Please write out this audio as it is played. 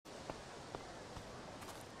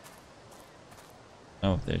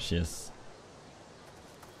Oh, there she is.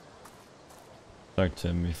 Talked to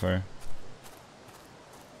him before.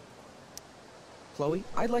 Chloe,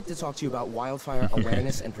 I'd like to talk to you about wildfire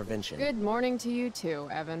awareness and prevention. Good morning to you too,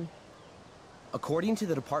 Evan. According to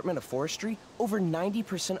the Department of Forestry, over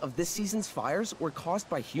 90% of this season's fires were caused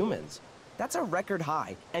by humans. That's a record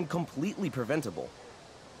high and completely preventable.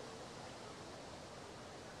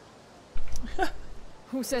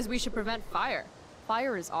 Who says we should prevent fire?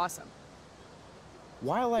 Fire is awesome.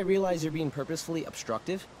 While I realize you're being purposefully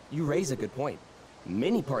obstructive, you raise a good point.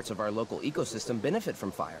 Many parts of our local ecosystem benefit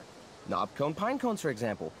from fire. Knob cone pine cones, for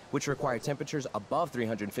example, which require temperatures above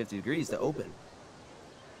 350 degrees to open.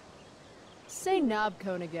 Say knob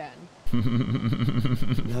cone again.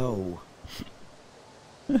 No.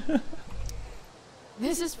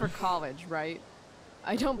 This is for college, right?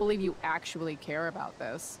 I don't believe you actually care about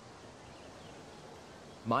this.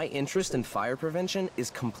 My interest in fire prevention is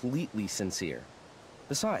completely sincere.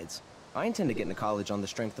 Besides, I intend to get into college on the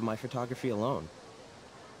strength of my photography alone.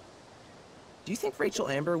 Do you think Rachel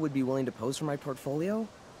Amber would be willing to pose for my portfolio?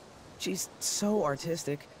 She's so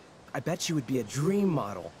artistic. I bet she would be a dream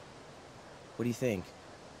model. What do you think?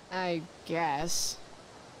 I guess.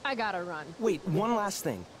 I gotta run. Wait, one last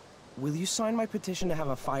thing. Will you sign my petition to have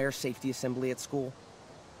a fire safety assembly at school?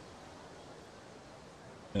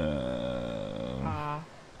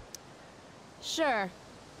 Sure.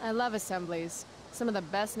 I love assemblies. Some of the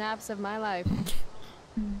best naps of my life.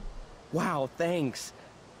 Wow, thanks.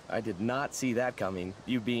 I did not see that coming.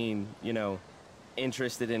 You being, you know,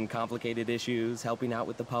 interested in complicated issues, helping out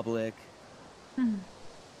with the public.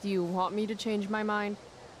 Do you want me to change my mind?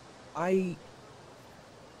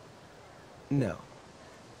 No.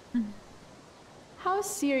 How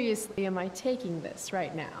seriously am I taking this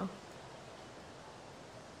right now?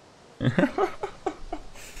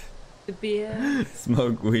 The beer.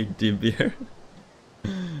 Smoke weed, dear beer.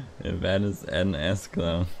 Venice and ass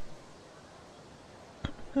clown.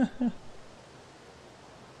 Do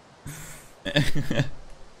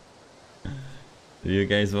you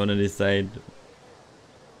guys want to decide?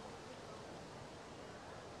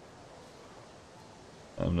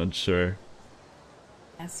 I'm not sure.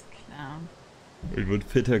 Ass clown. It would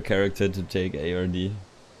fit her character to take A or D.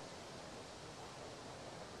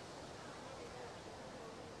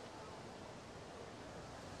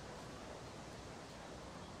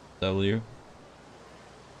 W.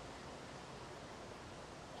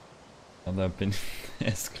 Other opinion.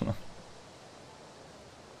 S clown.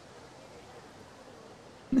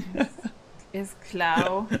 Ist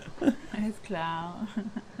klar. Ist klar.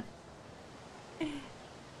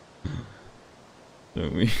 So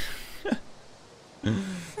we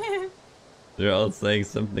they're all saying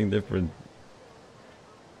something different.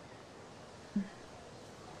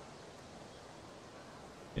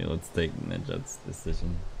 Okay, let's take Nedjat's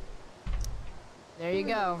decision. There you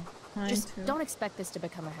go. Mine Just too. don't expect this to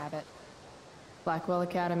become a habit. Blackwell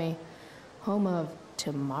Academy, home of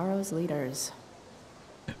tomorrow's leaders.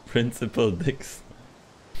 Principal Dix.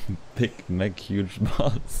 Big Mac huge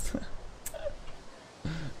balls.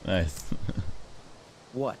 Nice.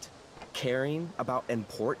 What? Caring about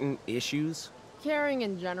important issues? Caring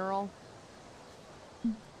in general.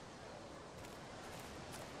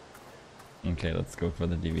 Okay, let's go for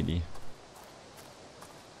the DVD.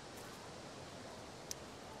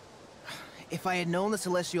 If I had known the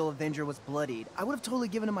Celestial Avenger was bloodied, I would have totally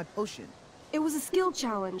given him my potion. It was a skill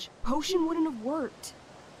challenge. Potion wouldn't have worked.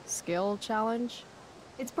 Skill challenge?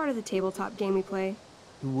 It's part of the tabletop game we play.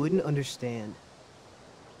 You wouldn't understand.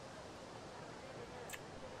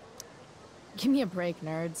 Give me a break,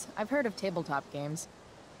 nerds. I've heard of tabletop games.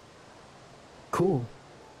 Cool.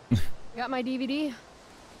 Got my DVD?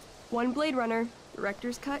 One Blade Runner,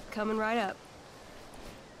 director's cut coming right up.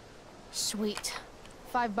 Sweet.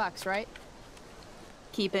 $5, right?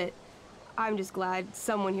 Keep it. I'm just glad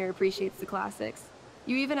someone here appreciates the classics.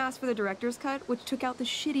 You even asked for the director's cut, which took out the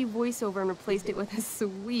shitty voiceover and replaced it with a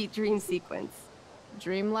sweet dream sequence.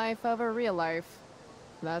 Dream life over real life.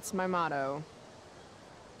 That's my motto.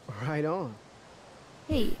 Right on.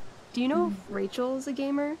 Hey, do you know if Rachel's a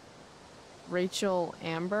gamer? Rachel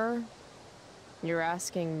Amber? You're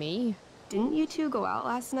asking me? Didn't you two go out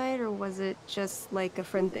last night, or was it just like a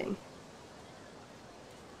friend thing?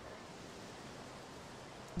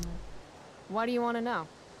 Why do you want to know?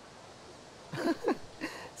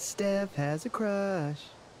 Steph has a crush.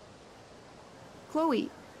 Chloe,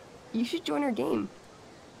 you should join our game.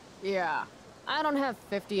 Yeah. I don't have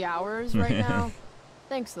 50 hours right now.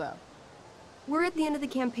 Thanks, though. We're at the end of the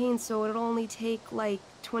campaign, so it'll only take, like,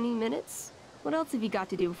 20 minutes. What else have you got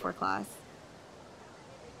to do before class?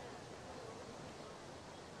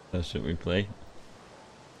 So should we play?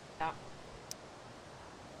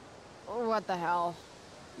 the hell?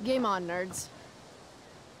 Game on, nerds.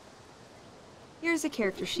 Here's a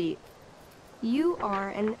character sheet. You are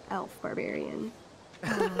an elf barbarian.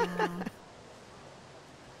 I'm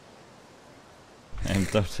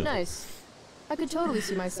totally. Nice. I could totally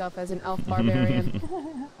see myself as an elf barbarian.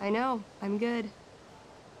 I know, I'm good.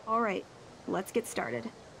 Alright, let's get started.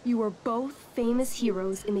 You are both famous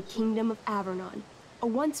heroes in the Kingdom of Avernon, a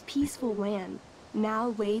once peaceful land,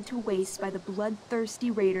 now laid to waste by the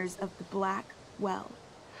bloodthirsty raiders of the Black Well.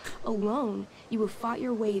 Alone, you have fought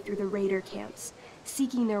your way through the raider camps,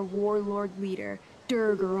 seeking their warlord leader,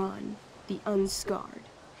 Durgaron, the Unscarred.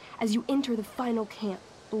 As you enter the final camp,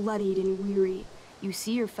 bloodied and weary, you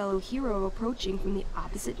see your fellow hero approaching from the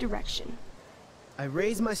opposite direction. I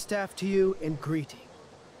raise my staff to you in greeting.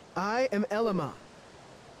 I am Elamon,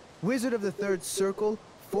 Wizard of the Third Circle,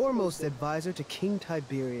 foremost advisor to King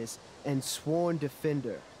Tiberius, and sworn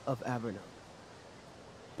defender of Avernon.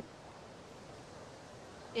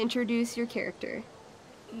 Introduce your character.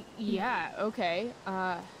 Yeah, okay.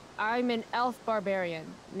 I'm an elf barbarian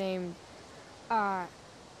named,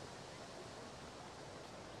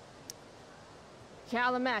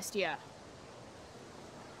 Calamastia.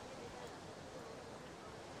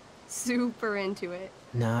 Super into it.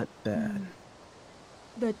 Not bad.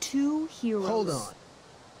 The two heroes. Hold on.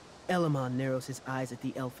 Elamon narrows his eyes at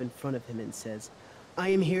the elf in front of him and says, I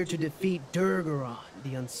am here to defeat Durgaron,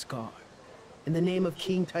 the Unscarred. In the name of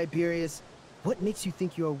King Tiberius, what makes you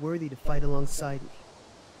think you are worthy to fight alongside me?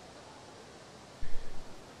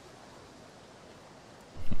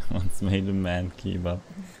 Once made a man keep up.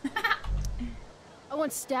 I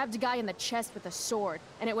once stabbed a guy in the chest with a sword,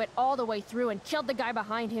 and it went all the way through and killed the guy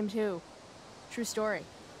behind him too. True story.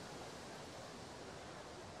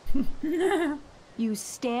 You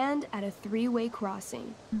stand at a three-way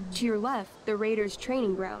crossing. To your left, the raiders'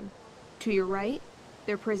 training ground. To your right,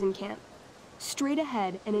 their prison camp. Straight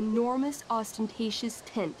ahead, an enormous, ostentatious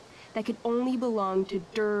tent that could only belong to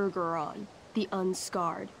Durgaron, the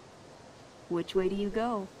Unscarred. Which way do you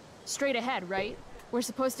go? Straight ahead, right? We're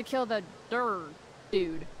supposed to kill the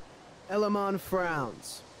dude. Elamon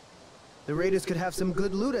frowns. The raiders could have some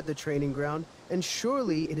good loot at the training ground, and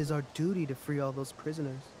surely it is our duty to free all those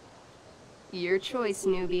prisoners. Your choice,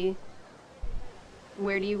 newbie.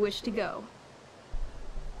 Where do you wish to go?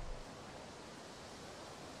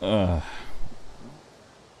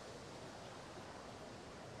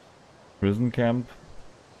 Prison camp.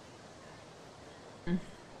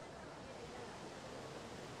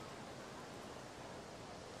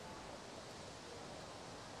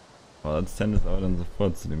 Well, let's send es aber dann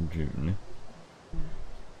sofort zu dem Typen, ne?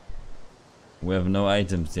 We have no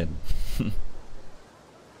items yet.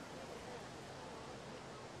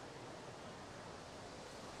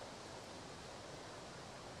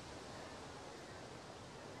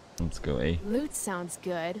 Let's go A. Loot sounds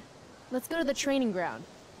good. Let's go to the training ground.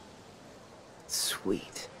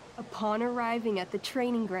 Sweet. Upon arriving at the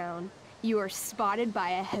training ground, you are spotted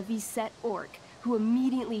by a heavy-set orc who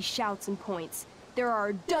immediately shouts and points. There are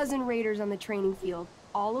a dozen raiders on the training field,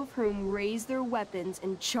 all of whom raise their weapons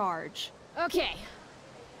and charge. Okay.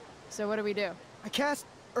 So what do we do? I cast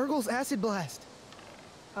Urgel's Acid Blast.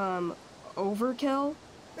 Overkill?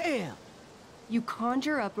 Bam! You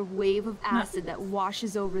conjure up a wave of acid that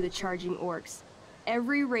washes over the charging orcs.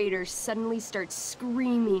 Every raider suddenly starts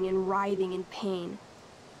screaming and writhing in pain.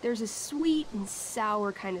 There's a sweet and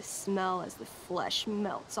sour kind of smell as the flesh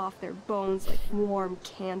melts off their bones like warm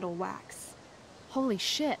candle wax. Holy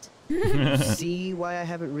shit. See why I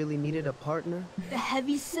haven't really needed a partner? The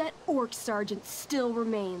heavy-set orc sergeant still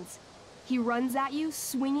remains. He runs at you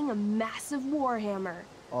swinging a massive warhammer.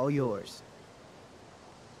 All yours.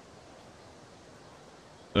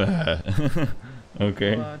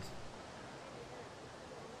 Okay. What?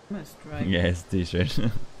 Strike. Yes, t-shirt.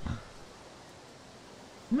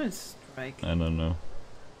 Strike. I don't know.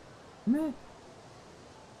 Meh.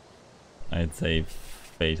 I'd say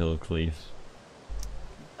fatal cleave.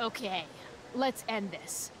 Okay. Let's end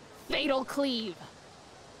this. Fatal cleave.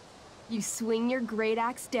 You swing your great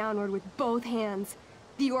axe downward with both hands.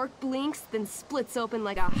 The orc blinks, then splits open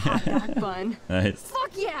like a hot dog bun. Nice.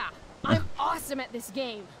 Fuck yeah! I'm awesome at this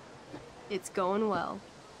game. It's going well.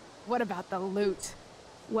 What about the loot?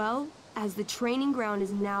 Well, as the training ground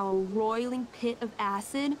is now a roiling pit of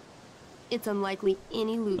acid, it's unlikely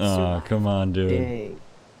any loot Oh, survived. come on, dude. Dang.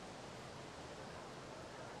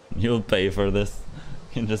 You'll pay for this.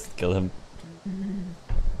 You can just kill him.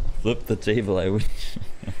 Flip the table, I wish.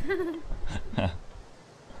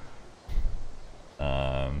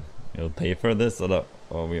 You'll pay for this,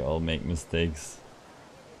 or we all make mistakes.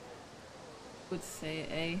 Would say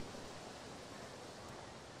A.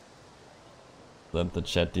 Let the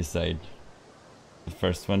chat decide. The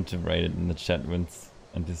first one to write it in the chat wins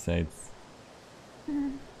and decides.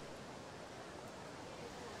 And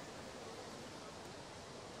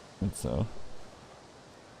so.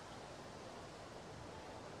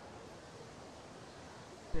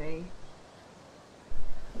 They.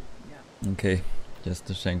 Okay, just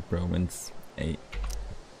the Shank Bro wins 8.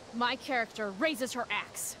 My character raises her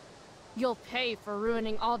axe. You'll pay for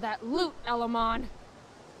ruining all that loot, Elamon.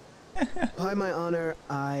 By my honor,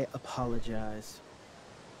 I apologize.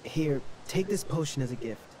 Here, take this potion as a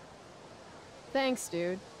gift. Thanks,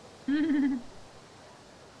 dude.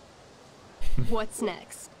 What's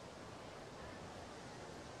next?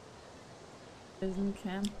 Prison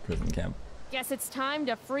camp. Prison camp. Guess it's time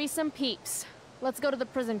to free some peeps. Let's go to the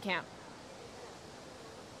prison camp.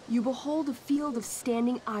 You behold a field of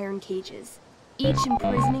standing iron cages, each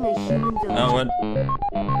imprisoning a human villager. Oh, what?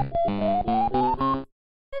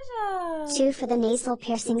 2 for the nasal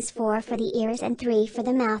piercings, 4 for the ears, and 3 for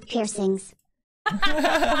the mouth piercings.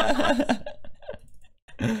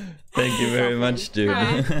 Thank you very much, dude.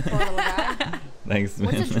 Thanks, man.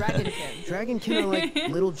 What's a dragonkin? Dragonkin are like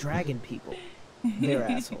little dragon people. They're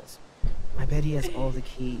assholes. I bet he has all the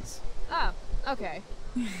keys. Oh, okay.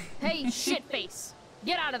 Hey, shitface!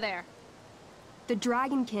 Get out of there! The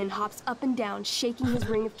dragonkin hops up and down, shaking his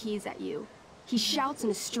ring of keys at you. He shouts in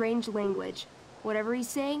a strange language. Whatever he's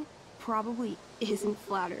saying probably isn't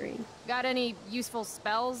flattering. Got any useful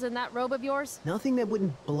spells in that robe of yours? Nothing that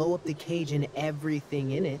wouldn't blow up the cage and everything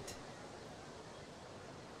in it.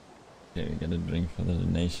 Okay, we get a drink for the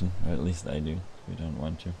donation, or at least I do. We don't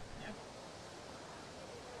want to.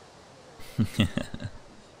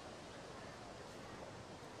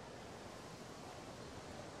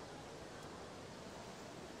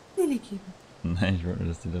 Really cute. Nein, ich wollte,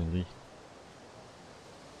 dass die da liegt.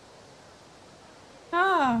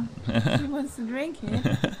 Ah, she wants to drink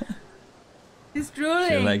it. She's drooling.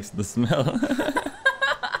 She likes the smell.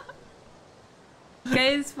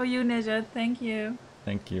 Okay, it's for you, Nejat. Thank you.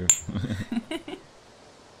 Thank you.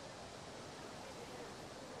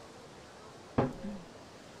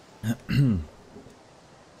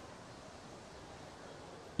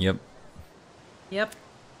 Yep. Yep.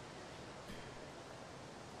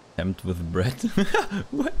 Tempt with bread.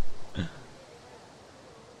 What?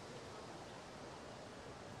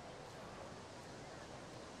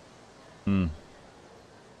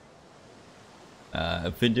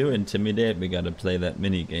 If we do intimidate, we gotta play that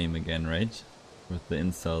mini game again, right? With the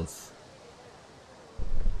insults.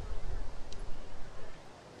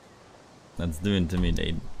 Let's do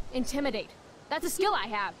intimidate. Intimidate. That's a skill I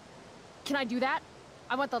have. Can I do that?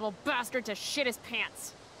 I want the little bastard to shit his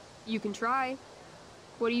pants. You can try.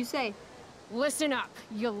 What do you say? Listen up,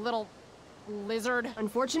 you little lizard.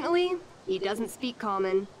 Unfortunately, he doesn't speak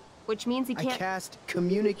common, which means he I can't. cast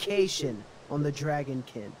communication on the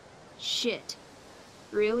dragonkin. Shit.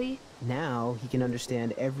 Really? Now he can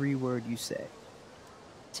understand every word you say.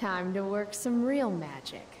 Time to work some real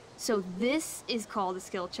magic. So this is called a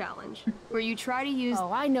skill challenge, where you try to use.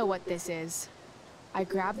 Oh, I know what this is. I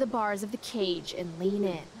grab the bars of the cage and lean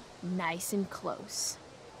in, nice and close.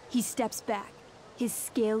 He steps back, his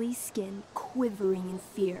scaly skin quivering in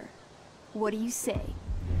fear. What do you say?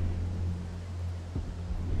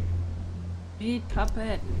 Meat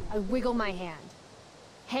puppet. I wiggle my hand.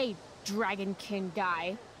 Hey, dragonkin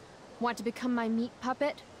guy. Want to become my meat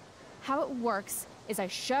puppet? How it works is I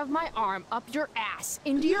shove my arm up your ass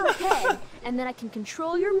into your head, and then I can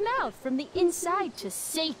control your mouth from the inside to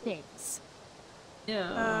say things.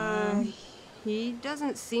 Yeah. He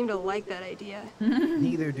doesn't seem to like that idea.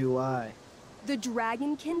 Neither do I. The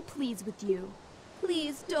dragonkin pleads with you.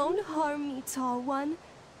 Please don't harm me, tall one,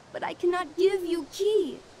 but I cannot give you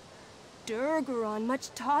key. Durgaron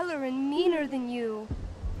much taller and meaner than you.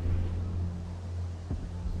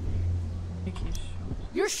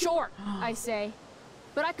 You're short, I say.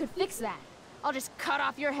 But I could fix that. I'll just cut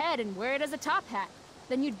off your head and wear it as a top hat.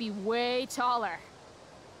 Then you'd be way taller.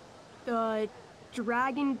 The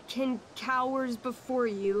dragonkin cowers before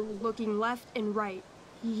you, looking left and right.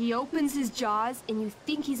 He opens his jaws, and you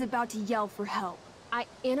think he's about to yell for help. I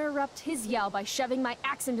interrupt his yell by shoving my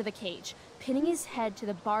axe into the cage, pinning his head to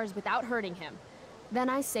the bars without hurting him. Then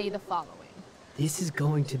I say the following. This is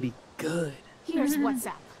going to be good. Here's what's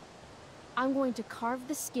up. I'm going to carve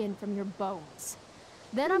the skin from your bones.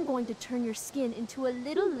 Then I'm going to turn your skin into a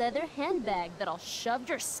little leather handbag that I'll shove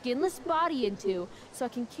your skinless body into so I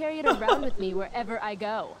can carry it around with me wherever I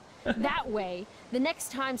go. That way, the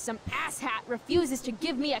next time some asshat refuses to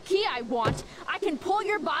give me a key I want, I can pull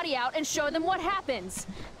your body out and show them what happens.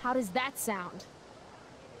 How does that sound?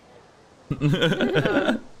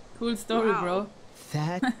 Cool story, Wow. bro.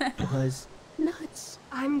 That was nuts.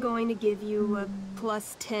 I'm going to give you a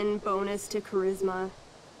 +10 bonus to charisma.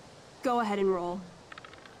 Go ahead and roll.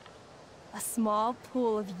 A small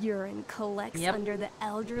pool of urine collects under the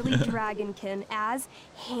elderly dragonkin as,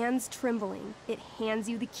 hands trembling, it hands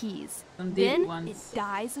you the keys. Then it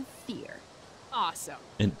dies of fear. Awesome.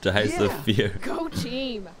 It dies of fear. Go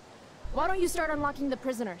team. Why don't you start unlocking the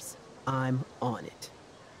prisoners? I'm on it.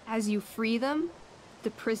 As you free them,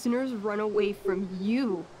 the prisoners run away from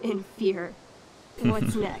you in fear.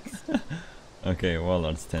 What's next? Okay,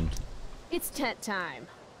 Warlord's tent. It's tent time.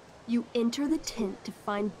 You enter the tent to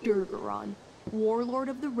find Durgaron, warlord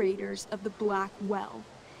of the Raiders of the Black Well,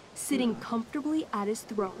 sitting comfortably at his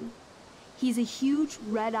throne. He's a huge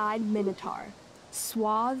red-eyed minotaur,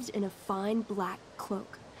 swathed in a fine black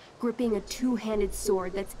cloak, gripping a two-handed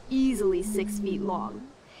sword that's easily 6 feet long.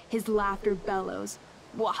 His laughter bellows,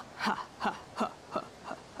 wah ha ha ha ha ha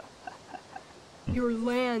ha. Your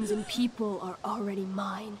lands and people are already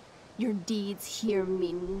mine. Your deeds here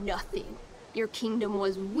mean nothing. Your kingdom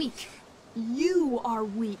was weak. You are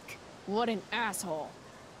weak. What an asshole.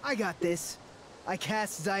 I got this. I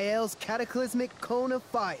cast Zael's cataclysmic cone of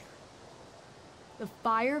fire. The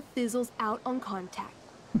fire fizzles out on contact.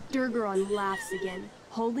 Durgaron laughs again,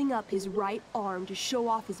 holding up his right arm to show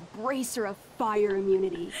off his bracer of fire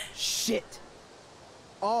immunity. Shit!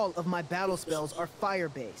 All of my battle spells are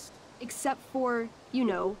fire-based. Except for, you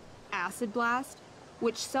know, Acid Blast,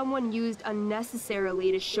 which someone used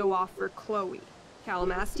unnecessarily to show off for Chloe.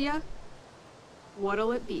 Calamastia?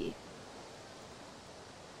 What'll it be?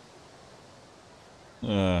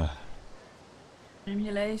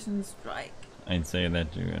 Annihilation Strike. I'd say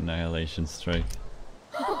that to Annihilation Strike.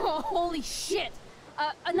 Oh, holy shit!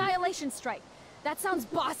 Annihilation Strike. That sounds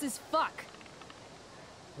boss as fuck.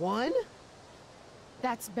 One?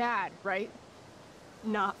 That's bad, right?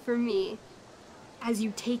 Not for me. As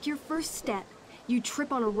you take your first step, you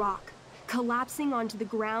trip on a rock, collapsing onto the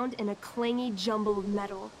ground in a clangy jumble of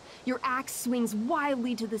metal. Your axe swings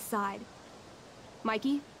wildly to the side.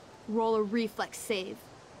 Mikey, roll a reflex save.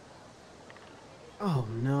 Oh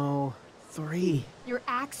no. 3. Your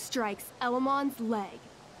axe strikes Elamon's leg.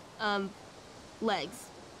 Legs.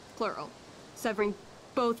 Plural. Severing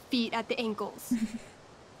both feet at the ankles.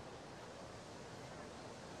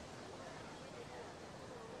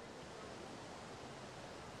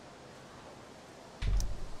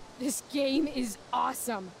 This game is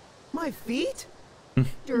awesome. My feet?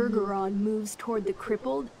 Durgaron moves toward the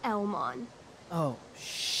crippled Elmon. Oh,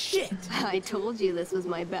 shit! I told you this was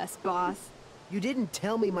my best boss. You didn't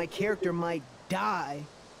tell me my character might die.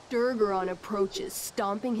 Durgaron approaches,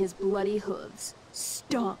 stomping his bloody hooves.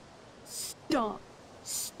 Stomp, stomp,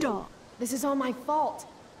 stomp. This is all my fault.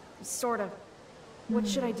 Sort of. What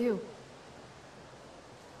should I do?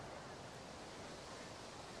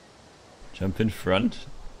 Jump in front.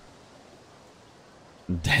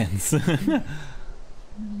 Dance.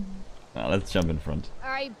 Let's jump in front.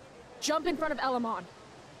 I jump in front of Elamon.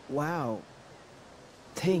 Wow.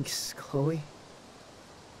 Thanks, Chloe.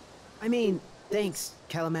 I mean, thanks,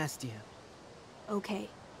 Calamastia. Okay.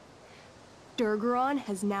 Durgaron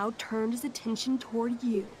has now turned his attention toward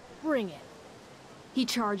you. Bring it. He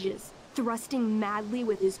charges, thrusting madly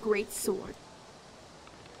with his great sword.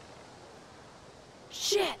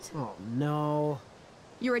 Shit! Oh no.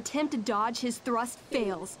 Your attempt to dodge his thrust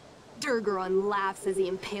fails. Durgaron laughs as he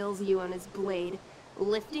impales you on his blade,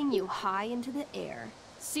 lifting you high into the air.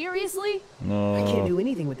 Seriously? No. I can't do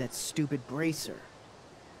anything with that stupid bracer.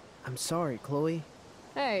 I'm sorry, Chloe.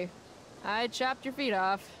 Hey, I chopped your feet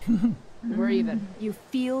off. We're even. You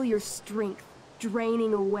feel your strength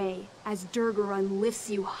draining away as Durgaron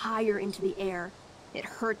lifts you higher into the air. It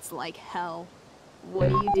hurts like hell. What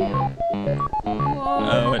do you do?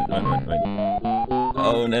 Oh, wait.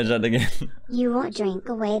 Oh, Nejad again. You won't drink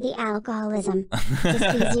away the alcoholism.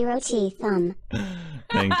 Just be 0 teeth,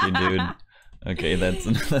 Thank you, dude. Okay, that's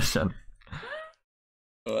another shot.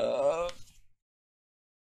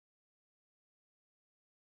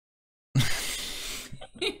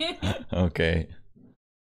 Okay.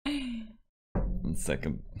 1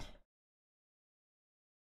 second.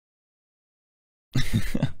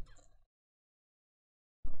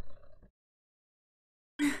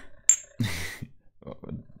 Oh,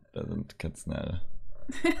 doesn't cat snell.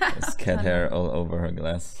 There's cat hair all over her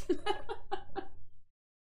glass.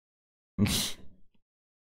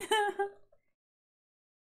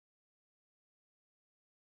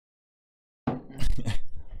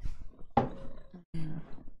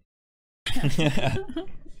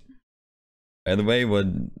 By the way,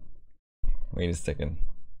 wait a second.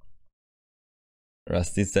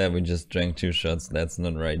 Rusty said we just drank 2 shots. That's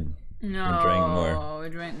not right. No, drank more. we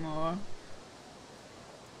drank more.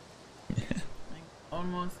 Like,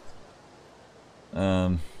 almost.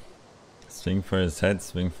 Swing for his head,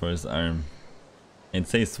 swing for his arm. I'd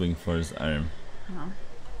say swing for his arm. No.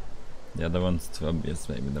 The other one's too obvious,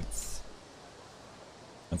 maybe let's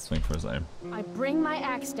swing for his arm. I bring my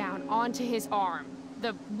axe down onto his arm.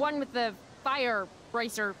 The one with the fire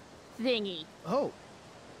bracer thingy. Oh,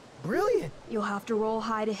 brilliant! You'll have to roll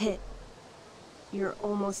high to hit. You're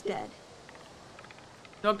almost dead.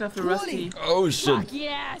 Dr. After Rusty. Oh shit! Fuck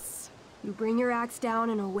yes! You bring your axe down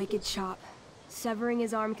in a wicked chop, severing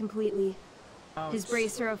his arm completely. His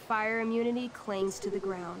bracer of fire immunity clings to the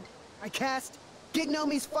ground. I cast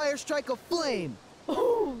Gignomi's Fire Strike of Flame!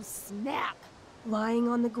 Oh, snap! Lying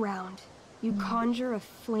on the ground, you conjure a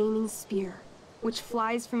flaming spear, which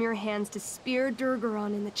flies from your hands to spear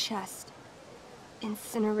Durgaron in the chest,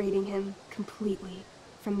 incinerating him completely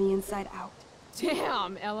from the inside out.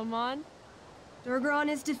 Damn, Elamon. Durgaron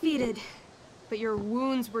is defeated, but your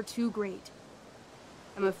wounds were too great.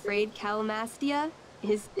 I'm afraid Calamastia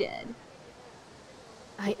is dead.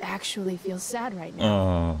 I actually feel sad right now.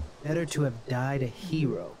 Oh, Better to have died a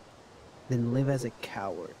hero than live as a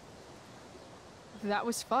coward. That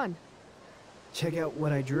was fun. Check out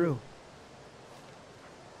what I drew.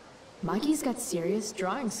 Mikey's got serious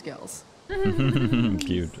drawing skills.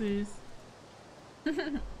 cute. Süß.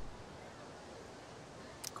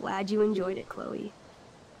 Glad you enjoyed it, Chloe.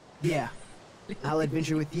 Yeah, I'll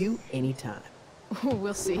adventure with you anytime.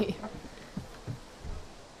 We'll see.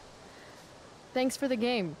 Thanks for the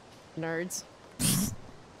game, nerds.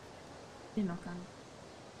 Die noch gar nicht.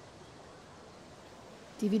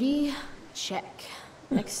 DVD, check.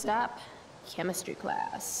 Next stop, chemistry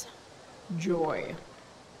class. Joy.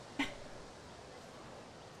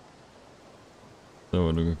 So,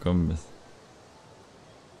 wo du gekommen bist.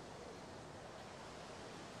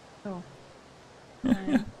 So.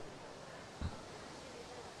 Naja.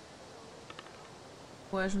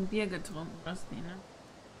 Vorher schon Bier getrunken, Rusty, ne?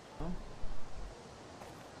 So.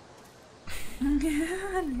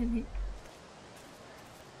 Lilly.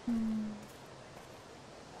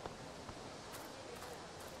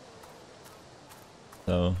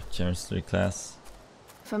 So, chemistry class.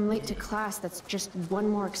 If I'm late to class, that's just one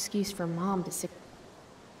more excuse for Mom to sit.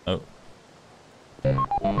 Oh.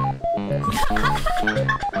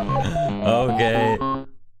 Okay.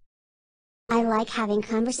 I like having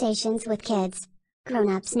conversations with kids.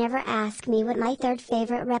 Grown-ups never ask me what my third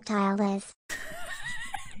favorite reptile is.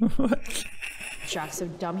 What? Jock's so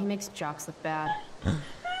dumb he makes jocks look bad.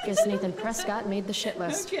 Guess Nathan Prescott made the shit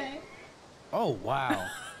list. Okay. Oh, wow.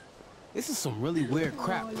 This is some really weird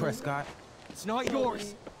crap, Prescott. It's not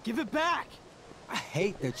yours. Give it back. I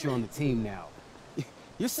hate that you're on the team now.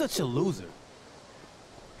 You're such a loser.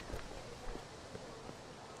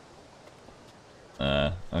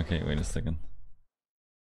 Okay, wait a second.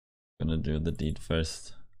 Gonna do the deed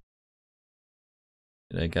first.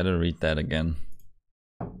 I gotta read that again.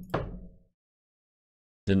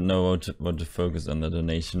 Didn't know what to focus on, the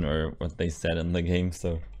donation or what they said in the game,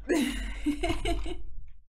 so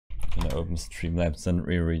gonna open Streamlabs and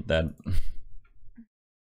reread that.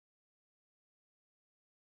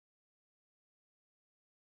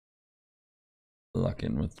 Log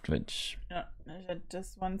in with Twitch. Yeah, Neja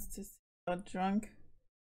just wants to see how drunk.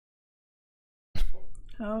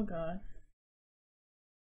 Oh god.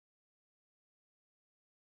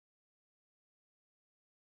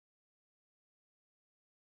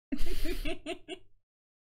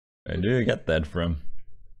 Where do you get that from?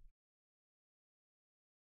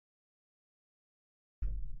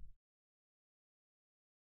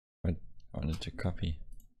 What? I wanted to copy.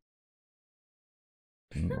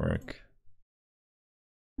 Didn't work.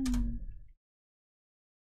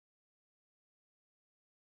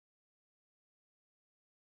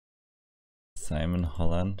 Simon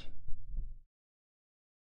Holland.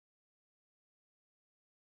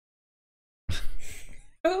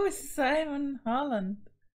 Who is Simon Holland?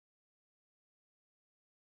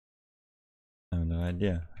 I have no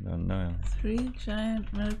idea. I don't know him. 3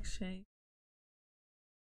 giant milkshake.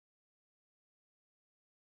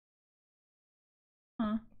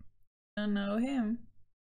 Huh. Don't know him.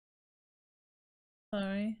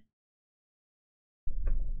 Sorry.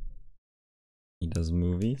 He does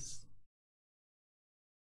movies.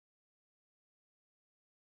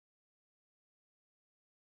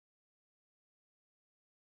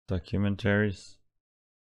 Documentaries.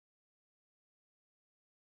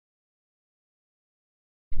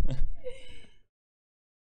 I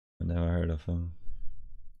never heard of him.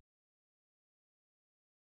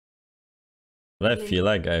 But I feel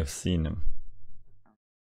like I've seen him.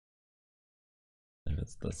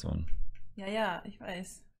 it's this one. Ja, ja, ich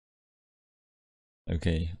weiß.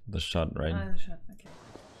 Okay, the shot, right? Ah, shot, okay.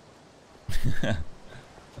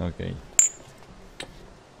 Okay.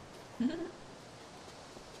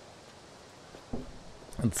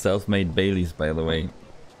 It's self-made Baileys, by the way.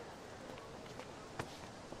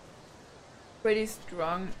 Pretty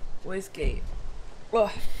strong whiskey.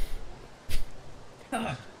 Oh.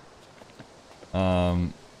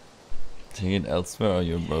 Take it elsewhere or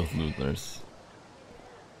you're both losers.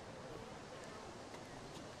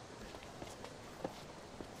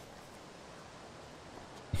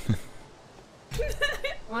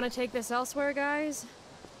 Want to take this elsewhere, guys?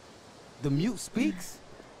 The mute speaks?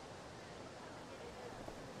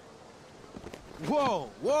 Whoa,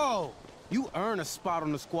 whoa! You earn a spot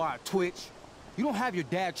on the squad, Twitch. You don't have your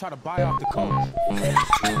dad try to buy off the coach.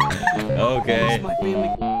 Okay. My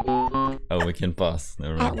family. Oh, we can pause.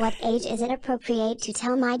 Never mind. At what age is it appropriate to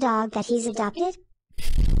tell my dog that he's adopted?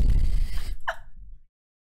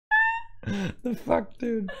 The fuck,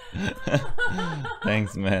 dude?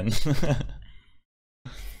 Thanks, man.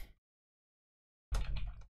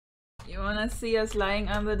 You wanna see us lying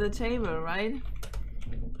under the table, right?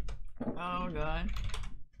 Oh god.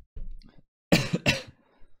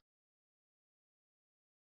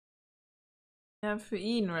 Ja, für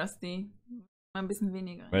ihn, Rusty. Mal ein bisschen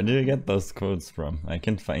weniger. Where do you get those quotes from? I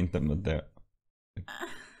can find them, but they're...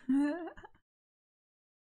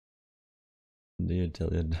 Do you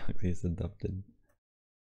tell your dog he's adopted?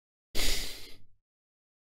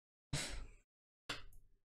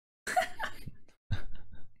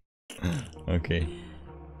 Okay.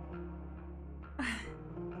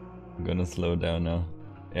 I'm gonna slow down now.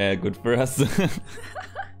 Yeah, good for us.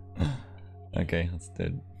 Okay, let's do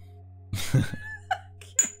it.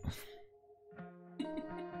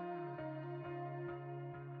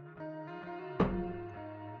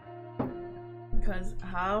 Because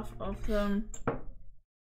half of them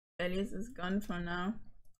Alice is gone for now.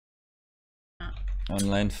 Ah.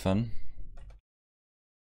 Online fun.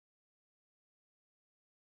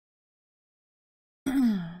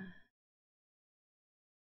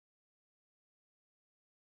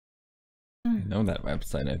 I know that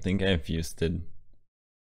website. I think I've used it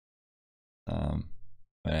when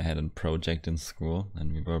I had a project in school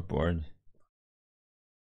and we were bored.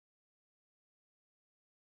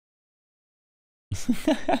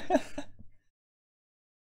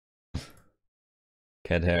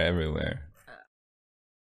 Cat hair everywhere.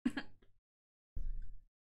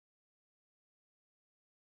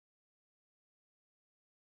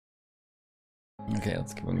 Okay,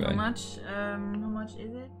 let's keep on going. How much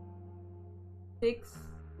is it?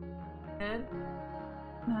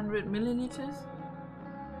 600 milliliters?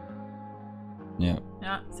 Yeah.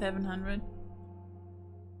 Yeah, 700.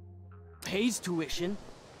 Pays tuition?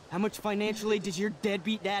 How much financial aid does your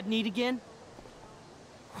deadbeat dad need again?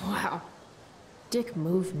 Wow. Dick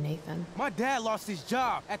move, Nathan. My dad lost his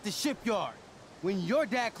job at the shipyard when your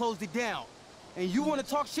dad closed it down. And you want to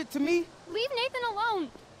talk shit to me? Leave Nathan alone!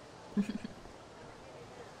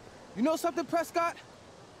 You know something, Prescott?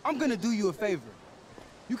 I'm gonna do you a favor.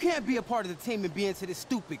 You can't be a part of the team and be into this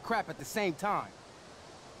stupid crap at the same time.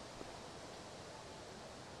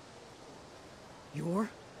 You're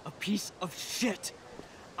a piece of shit.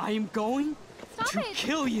 I am going Stop to it!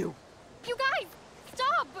 kill you. You guys!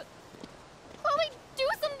 Stop! Chloe, do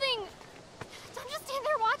something! Don't just stand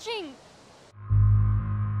there watching!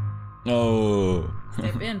 Oh.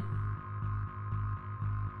 Step in.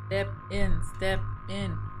 Step in. Step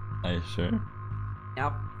in. Are you sure?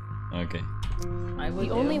 Yep. Okay. I would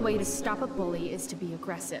The only way to stop a bully is to be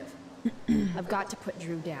aggressive. I've got to put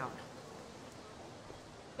Drew down.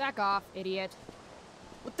 Back off, idiot.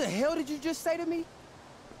 What the hell did you just say to me?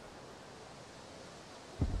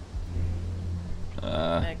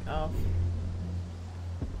 Back off.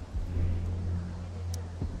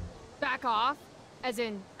 Back off? As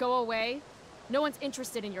in, go away? No one's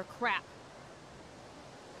interested in your crap.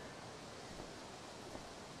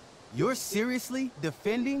 You're seriously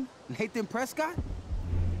defending Nathan Prescott?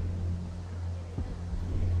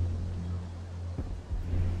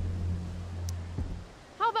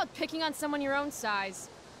 How about picking on someone your own size?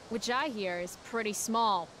 Which I hear is pretty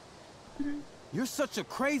small. You're such a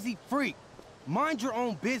crazy freak. Mind your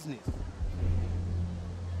own business.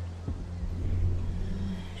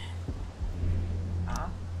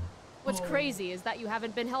 What's crazy is that you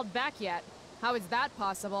haven't been held back yet. How is that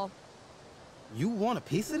possible? You want a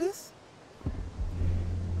piece of this?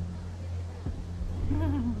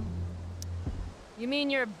 You mean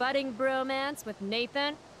your budding bromance with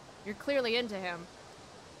Nathan? You're clearly into him.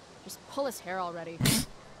 Just pull his hair already.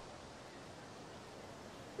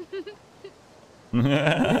 You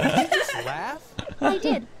just laugh? I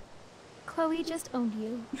did. Chloe just owned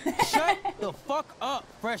you. Shut the fuck up,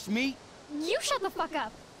 fresh meat. You shut the fuck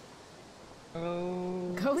up.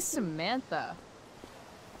 Oh. Go Samantha.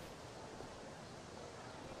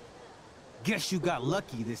 Guess you got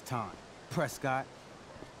lucky this time, Prescott.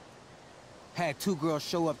 Had 2 girls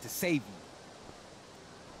show up to save you.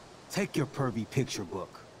 Take your pervy picture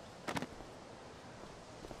book.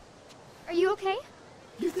 Are you okay?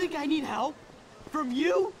 You think I need help? From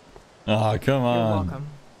you? Oh, come You're on. welcome.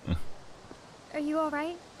 Are you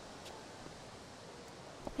alright?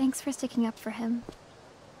 Thanks for sticking up for him.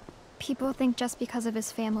 People think just because of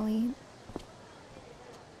his family.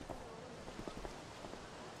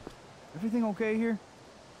 Everything okay here?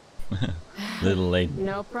 Little late.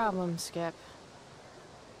 No problem, Skip.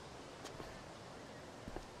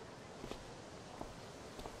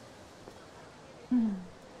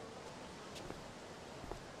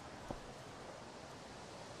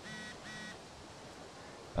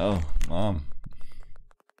 Oh, Mom.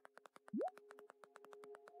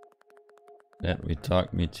 Dad, we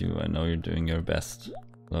talk, me too. I know you're doing your best.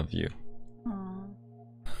 Love you. Aw.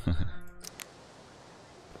 Yeah,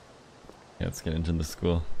 let's get into the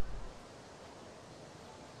school.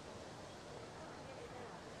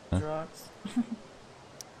 Drugs.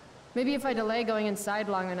 Maybe if I delay going inside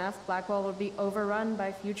long enough, Blackwell will be overrun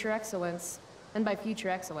by future excellence. And by future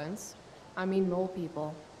excellence, I mean mole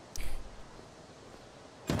people.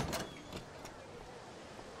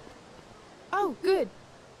 Oh, good.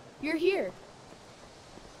 You're here.